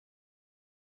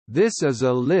This is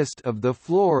a list of the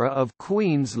flora of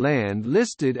Queensland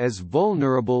listed as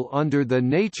vulnerable under the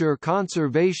Nature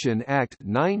Conservation Act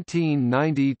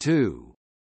 1992.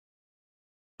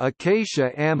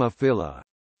 Acacia ammophila,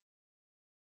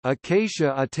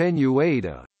 Acacia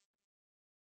attenuata,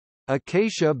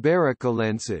 Acacia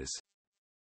barricalensis,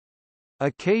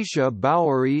 Acacia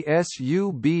bowery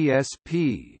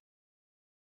subsp.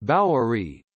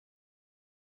 Bowery,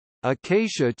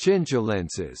 Acacia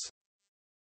chinchilensis,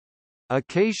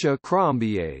 Acacia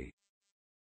crombiae,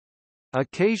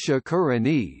 Acacia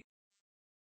currani,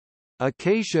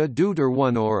 Acacia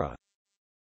deuterwanora,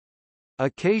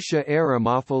 Acacia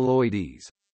eremophiloides,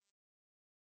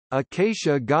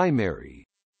 Acacia guimeri,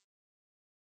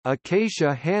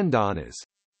 Acacia handonis,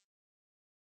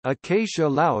 Acacia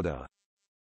lauda,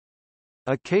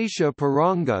 Acacia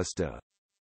parangusta,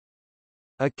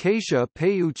 Acacia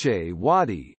peuche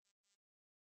wadi,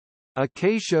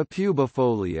 Acacia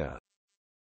pubifolia,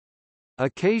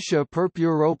 Acacia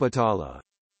purpuropetala,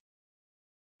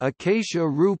 Acacia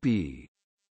rupii,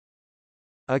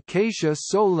 Acacia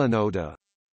solanota,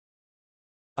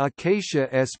 Acacia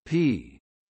sp.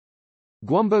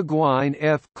 Guambaguine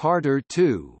F. Carter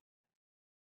II,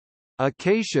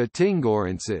 Acacia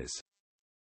tingorensis,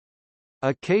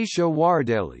 Acacia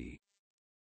wardelii,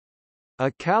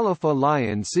 Acalipha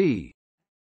lyonsii,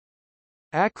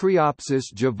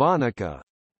 Acreopsis javanica,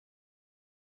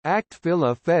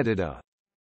 Actphila fetida,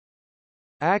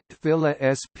 Actphila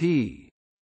sp.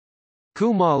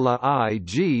 Kumala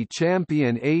IG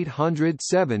champion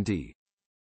 870,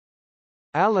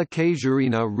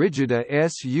 Alocasuarina rigida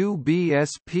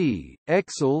subsp.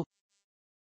 Exel,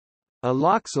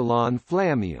 Aloxylon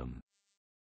flammeum,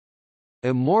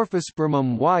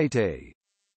 Amorphospermum white,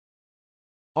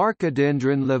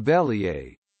 Archidendron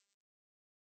lavelliae,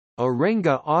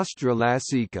 Arenga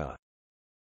australasica,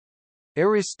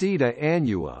 Aristida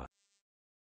annua,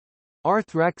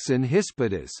 Arthraxon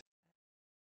hispidus,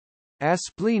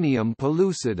 Asplenium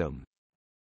pellucidum,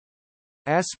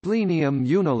 Asplenium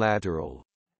unilateral,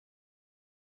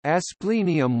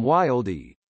 Asplenium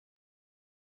wildi,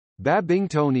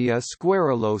 Babingtonia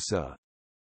squarulosa,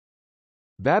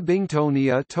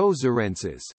 Babingtonia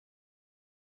tozarensis,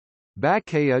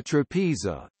 Bacchaea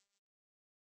trapeza,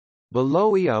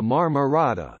 Beloia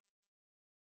marmorata,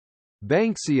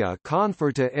 Banksia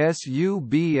conferta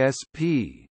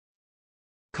subsp.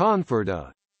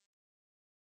 Conferta,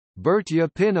 Bertia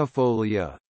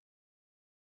pinnifolia,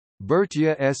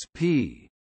 Bertia sp.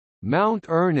 Mount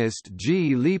Ernest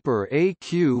G. Leaper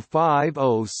AQ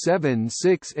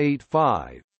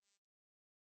 507685,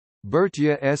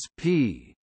 Bertia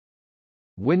sp.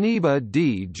 Winneba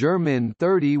D. German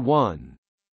 31,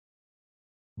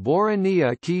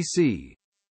 Boronea kisi,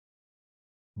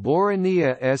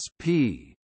 Boronea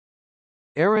sp.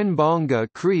 Aranbonga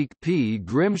Creek P.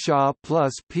 Grimshaw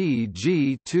plus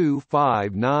PG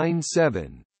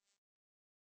 2597,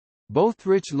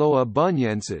 Bothrichloa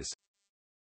bunyensis,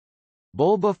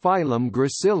 Bulbophyllum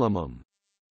gracillumum,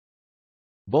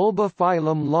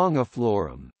 Bulbophyllum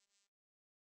longiflorum,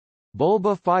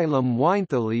 Bulbophyllum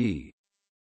weinthallii,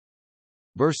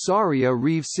 Bursaria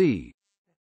reevesii,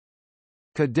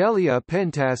 Cadelia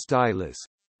pentastylis,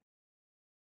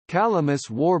 Calamus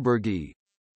warburgi,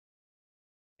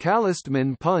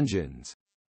 Calistman pungens,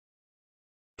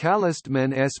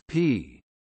 Calistman sp.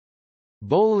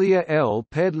 Bolia L.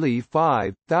 Pedley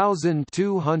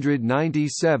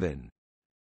 5297,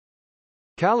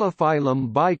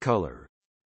 Calophyllum bicolor,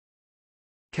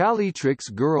 Calitrix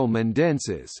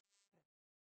gurlmandensis,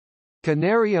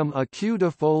 Canarium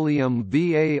acutifolium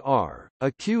var,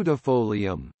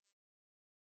 acutifolium,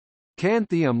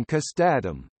 Canthium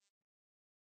castatum,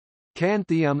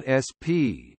 Canthium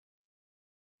sp.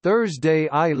 Thursday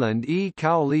Island E.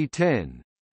 Cowley 10,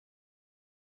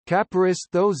 Capparis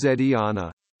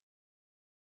thozetiana,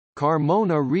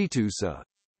 Carmona retusa,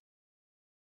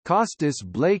 Costus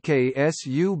blakei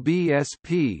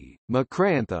subsp.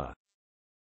 Macrantha,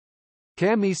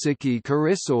 Camisiki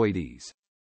coryzoides,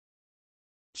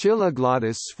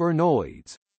 Chiloglottis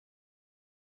sphyrnoides,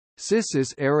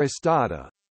 Cissus aristata,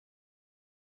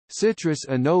 Citrus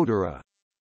anodora,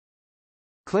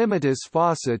 Clematis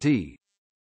fawcettii,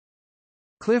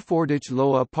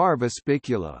 Cliffordicloa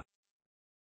parvispicula,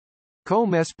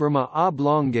 Comesperma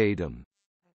oblongatum,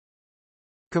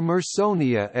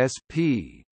 Commersonia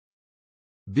sp.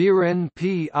 Viren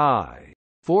P.I.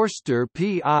 Forster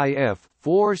P.I.F.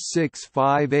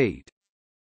 4658,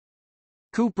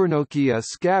 Cupernochia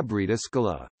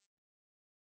scabridiscula,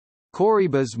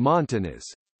 Corybus montanus,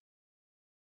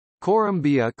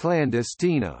 Corymbia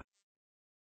clandestina,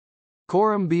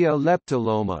 Corymbia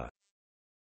leptoloma,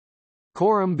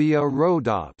 Corymbia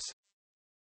rhodops,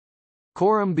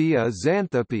 Corymbia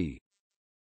xanthope,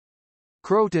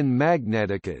 Croton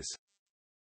magneticus,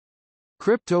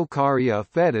 Cryptocarya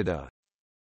fetida,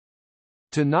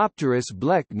 Tenopterus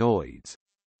blecknoides,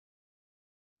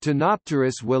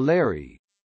 Tenopterus wheleri,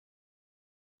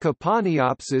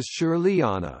 Caponiopsis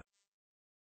shirleyana,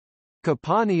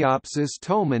 Caponiopsis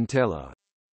tomentella,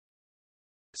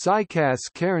 Cycas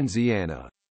cairnsiana,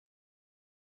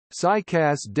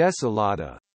 Cycas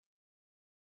desolata,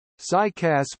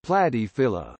 Cycas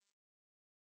platyphylla,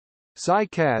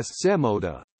 Cycas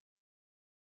semota,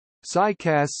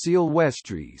 Cycas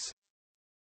silvestris,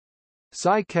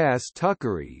 Cycas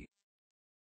tuckeri,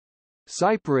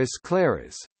 Cyperus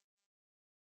clarus,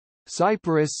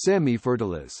 Cyperus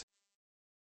semifertilis,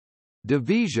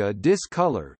 Divisia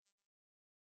discolor,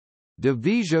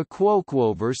 Divisia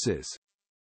quoquoversus,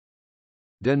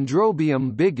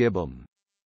 Dendrobium bigibbum,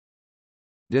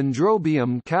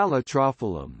 Dendrobium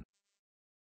calotrophyllum,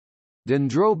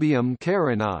 Dendrobium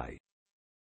carinae,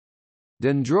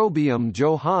 Dendrobium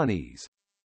johannes,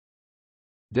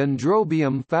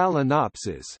 Dendrobium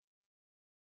phalaenopsis,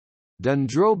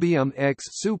 Dendrobium ex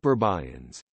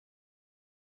superbiens,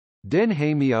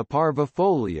 Denhamia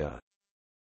parvifolia,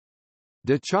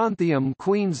 Dichanthium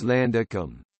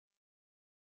queenslandicum,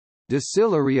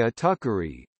 Dicillaria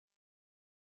tuckeri,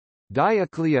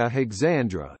 Dioclea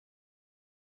hexandra,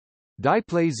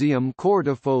 Diplasium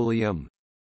cordifolium,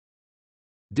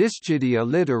 Dischidia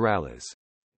littoralis,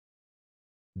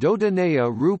 Dodonea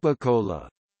rupicola,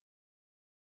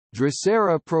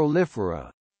 Drosera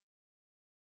prolifera,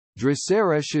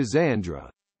 Drosera schizandra,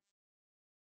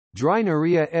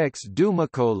 Drineria ex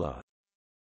dumicola,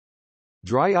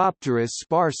 Dryopteris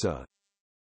sparsa,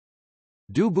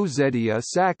 Dubuzetia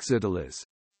saxatilis,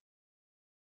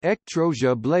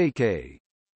 Ectrosia blaicae,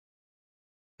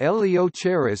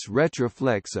 Eleocharis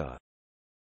retroflexa,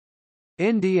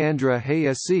 Indiandra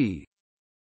hayesi,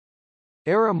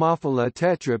 Eremophila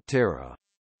tetraptera,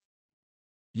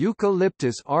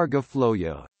 Eucalyptus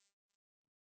argifloia,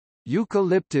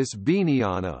 Eucalyptus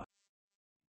beaniana,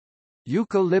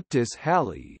 Eucalyptus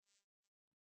hallei,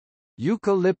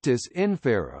 Eucalyptus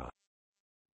infera,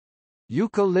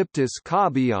 Eucalyptus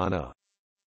cobiana,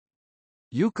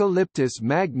 Eucalyptus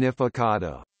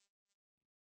magnificata,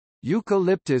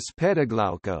 Eucalyptus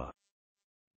pediglauca,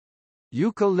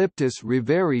 Eucalyptus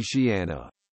rivericiana,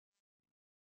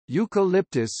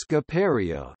 Eucalyptus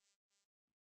scaparia,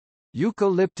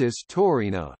 Eucalyptus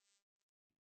taurina,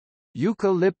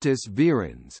 Eucalyptus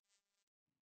virens,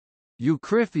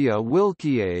 Eucryphia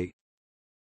wilkiae,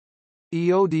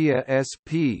 Eodia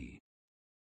sp.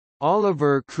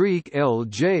 Oliver Creek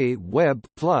L.J. Webb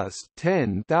plus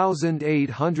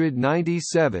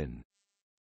 10897,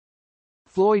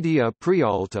 Floydia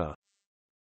prealta,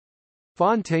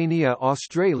 Fontania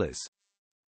australis,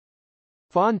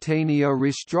 Fontania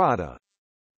ristrata,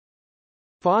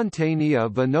 Fontania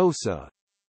venosa,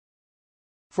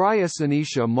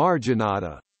 Fraiasonetia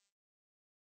marginata,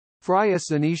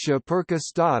 Fraiasonetia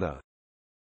percustata,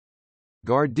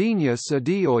 Gardenia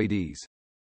sadioides,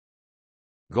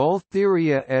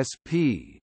 Gaultheria sp.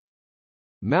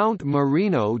 Mount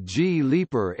Marino G.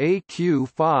 Leaper AQ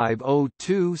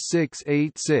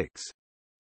 502686,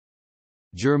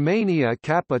 Germania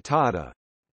capitata,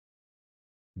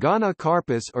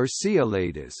 Gonocarpus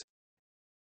urceolatus,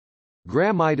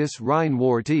 Grammitis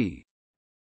reinwarti,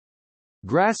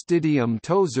 Grastidium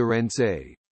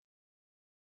tozarense,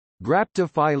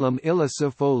 Graptophyllum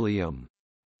illicifolium,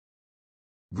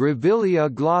 Grevillea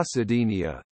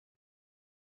glossidinea,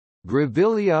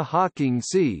 Grevillea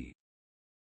hawkingsi,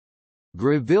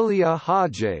 Grevillea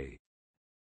hodgei,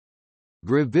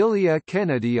 Grevillea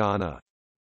kennediana,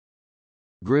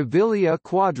 Grevillea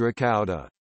quadracauda,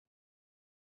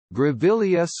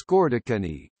 Grevillea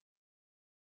scorticani,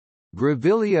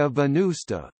 Grevillea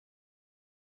venusta,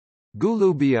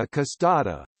 Gulubia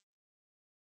castata,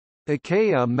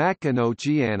 Achaea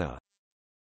machinociana,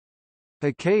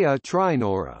 Achaea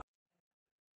trinora,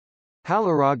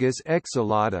 Halaragus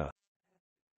exhalata,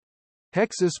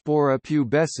 Hexaspora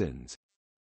pubescens,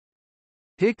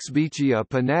 Hicksbeachia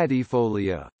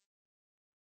pinnatifolia,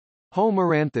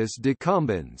 Homeranthus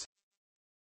decumbens,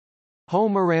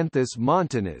 Homeranthus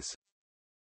montanus,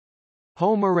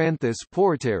 Homeranthus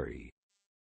porteri,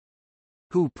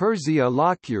 Hupersia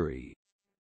locuri,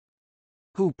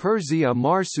 Hupersia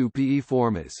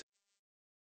marsupiiformis,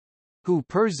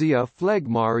 Hupersia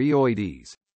phlegmarioides,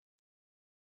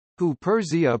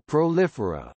 Hupersia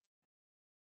prolifera,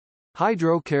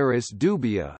 Hydrocharis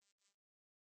dubia,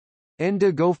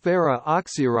 Endogophera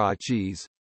oxyraches,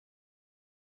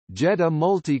 Jetta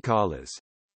multicollis,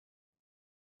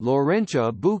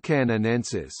 Laurentia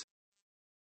buchananensis,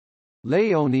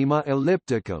 Leonema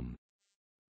ellipticum,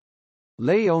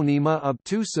 Leonema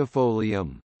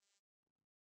obtusifolium,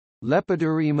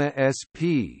 Lepidorema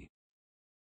sp.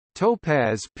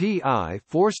 Topaz pi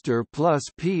Forster plus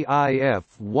PIF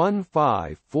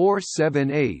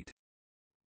 15478,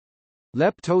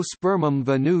 Leptospermum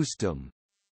venustum,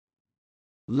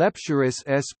 Lepshurus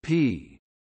sp.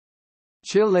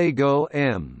 Chilego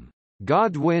M.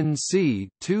 Godwin c.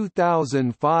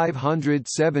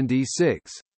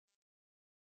 2576,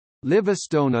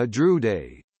 Livistona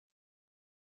drude,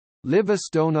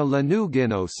 Livistona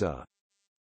lanuginosa,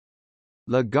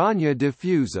 Lagania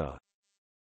diffusa,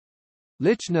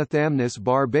 Lichnothamnus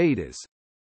barbatus,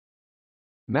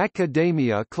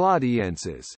 Macadamia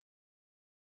claudiensis,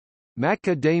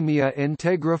 Macadamia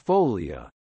integrifolia,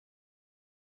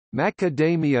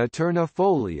 Macadamia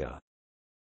ternifolia,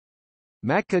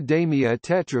 Macadamia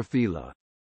tetraphylla,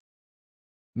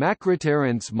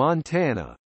 Macroterence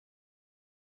montana,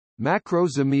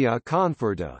 Macrozymia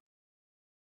conferta,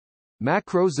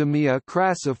 Macrozymia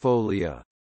crassifolia,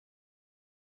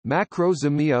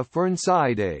 Macrozymia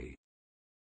fernsidae,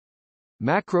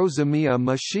 Macrozymia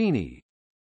machini,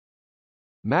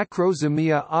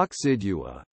 Macrozymia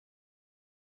oxidua,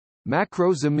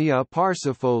 Macrozymia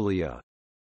parsifolia,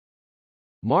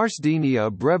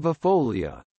 Marsdenia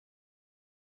brevifolia,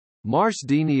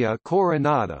 Marsdenia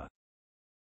coronata,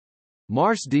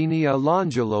 Marsdenia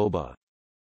longiloba,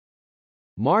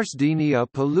 Marsdenia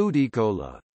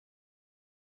paludicola,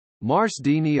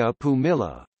 Marsdenia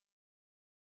pumila,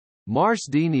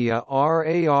 Marsdenia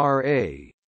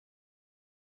rara,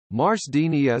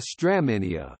 Marsdenia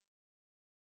straminia,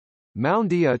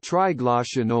 Moundia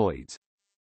triglosionoids,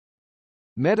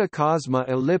 Metacosma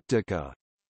elliptica,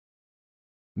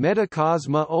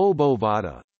 Metacosma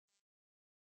obovata,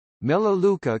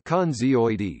 Melaleuca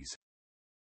conzioides,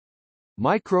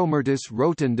 Micromertus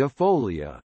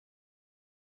rotundifolia,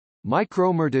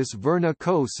 Micromertus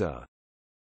vernicosa,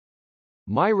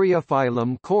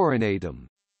 Myriophyllum coronatum,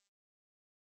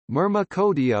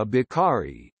 Myrmecodia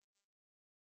becari,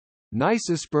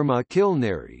 Nisosperma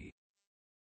kilneri,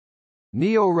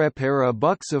 Neorepara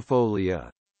buxifolia,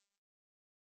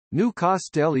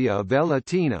 Nucastelia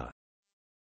velatina,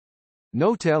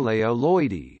 Notelea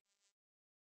lloydii,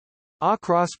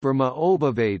 Acrosperma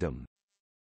obavatum,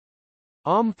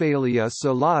 Omphalia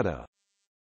salata,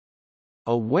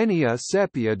 Awenia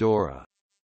sepiadora,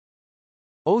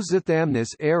 Ozothamnus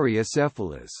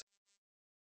eriocephalus,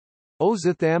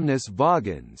 Ozothamnus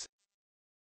vagans,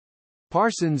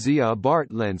 Parsonsia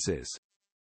bartlensis,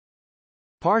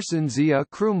 Parsonsia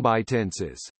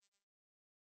crumbitensis,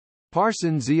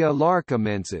 Parsonsia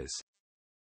larcamensis,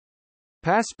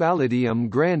 Paspallidium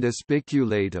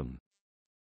grandispiculatum,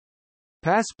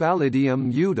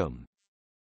 Paspallidium udum,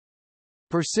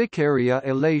 Persicaria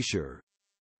elacer,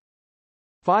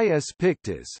 Phyas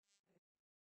pictus,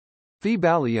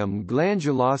 Phoebalium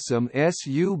glandulosum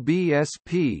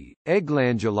subsp.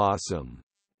 Eglandulosum,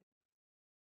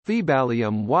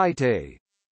 Phoebalium whitae,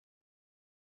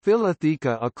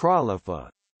 Philotheca acrolypha,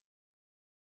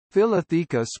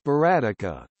 Philotheca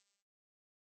sporatica,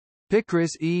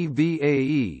 Picris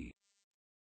evae,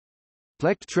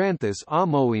 Plectranthus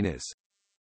amoenus,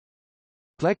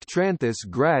 Plectranthus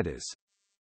gratis,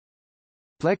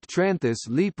 Plectranthus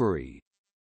lepori,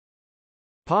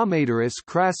 Pomaderus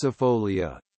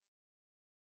crassifolia,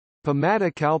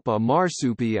 Pomatocalpa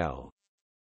marsupial,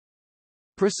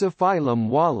 Prisophyllum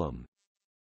wallum,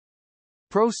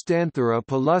 Prostanthera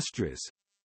palustris,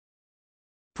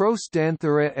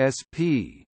 Prostanthera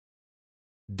sp.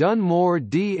 Dunmore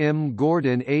D. M.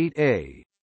 Gordon 8a,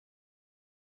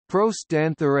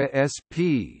 Prostanthera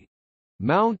sp.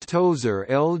 Mount Tozer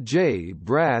L. J.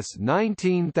 Brass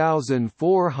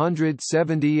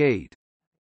 19478,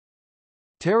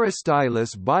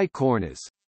 Pterostylus bicornis,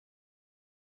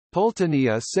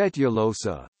 Pultonea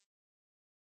setulosa,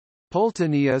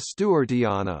 Pultonea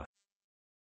stewartiana,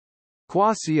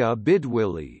 Quassia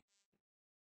bidwilli,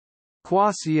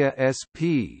 Quassia sp.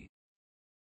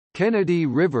 Kennedy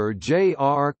River J.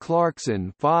 R.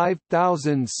 Clarkson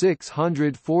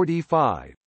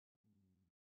 5645,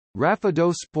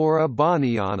 Rhaphidospora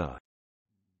boniana,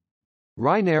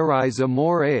 Rhinariza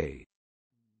morae,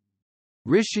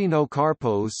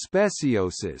 Rhinocarpos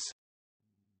speciosus,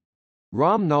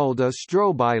 Rhamnalda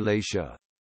strobilacea,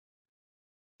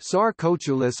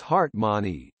 Sarcochilus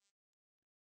hartmanni,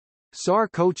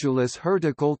 Sarcochilus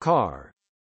herticule car,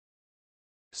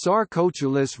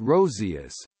 Sarcochilus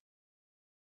roseus,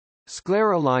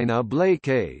 Sclerolina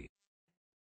blakei,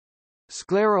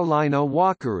 Sclerolina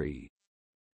walkeri,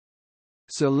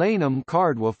 Solanum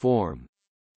cardiform,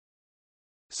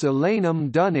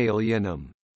 Solanum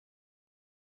dunalianum,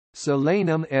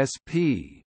 Solanum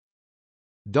sp.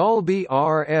 Dalby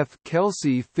R.F.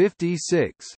 Kelsey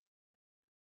 56,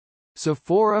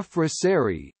 Sophora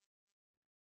fraseri,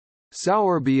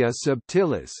 Sourbeia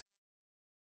subtilis,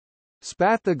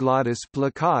 Spathoglottis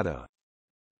plicata,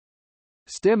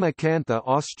 Stemacantha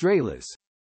australis,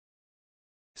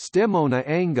 Stemona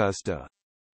angusta,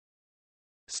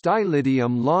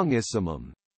 Stylidium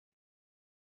longissimum,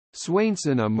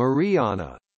 Swainsona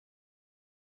mariana,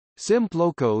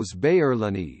 Simplocos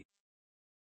bayerlani,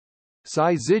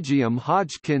 Syzygium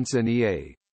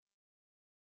hodgkinsoniae,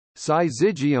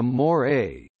 Syzygium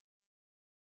morae,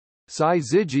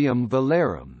 Syzygium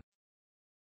valerum,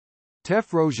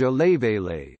 Tephrosia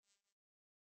lavele,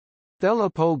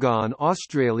 Thelepogon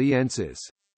australiensis,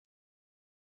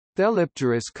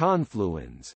 Thelipterus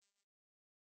confluens,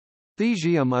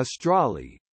 Thesium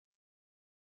australi,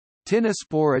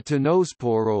 Tinospora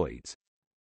tinosporoides,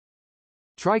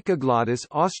 Trichoglottis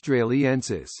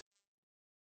australiensis,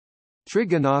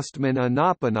 Trigonostman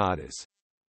anaponatus,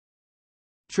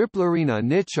 Triplerina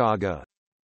nichaga,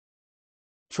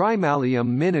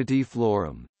 Trimalium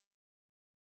minutiflorum,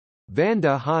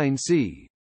 Vanda heinesi,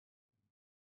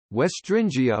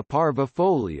 Westringia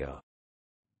parvifolia,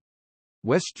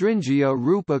 Westringia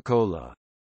rupicola,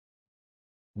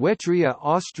 Wetria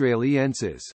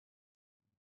australiensis,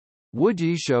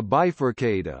 Woodyitia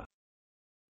bifurcata,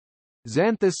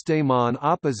 Xanthostemon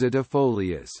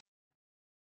oppositifolius,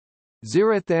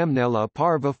 Xerithamnella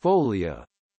parvifolia,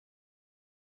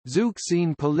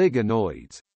 Zeuxine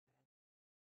polygonoides,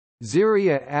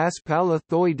 Xeria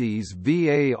aspalithoides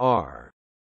var,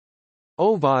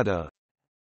 ovata,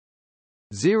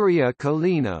 Xeria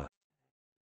calina,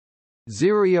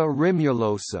 Xeria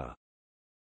rimulosa,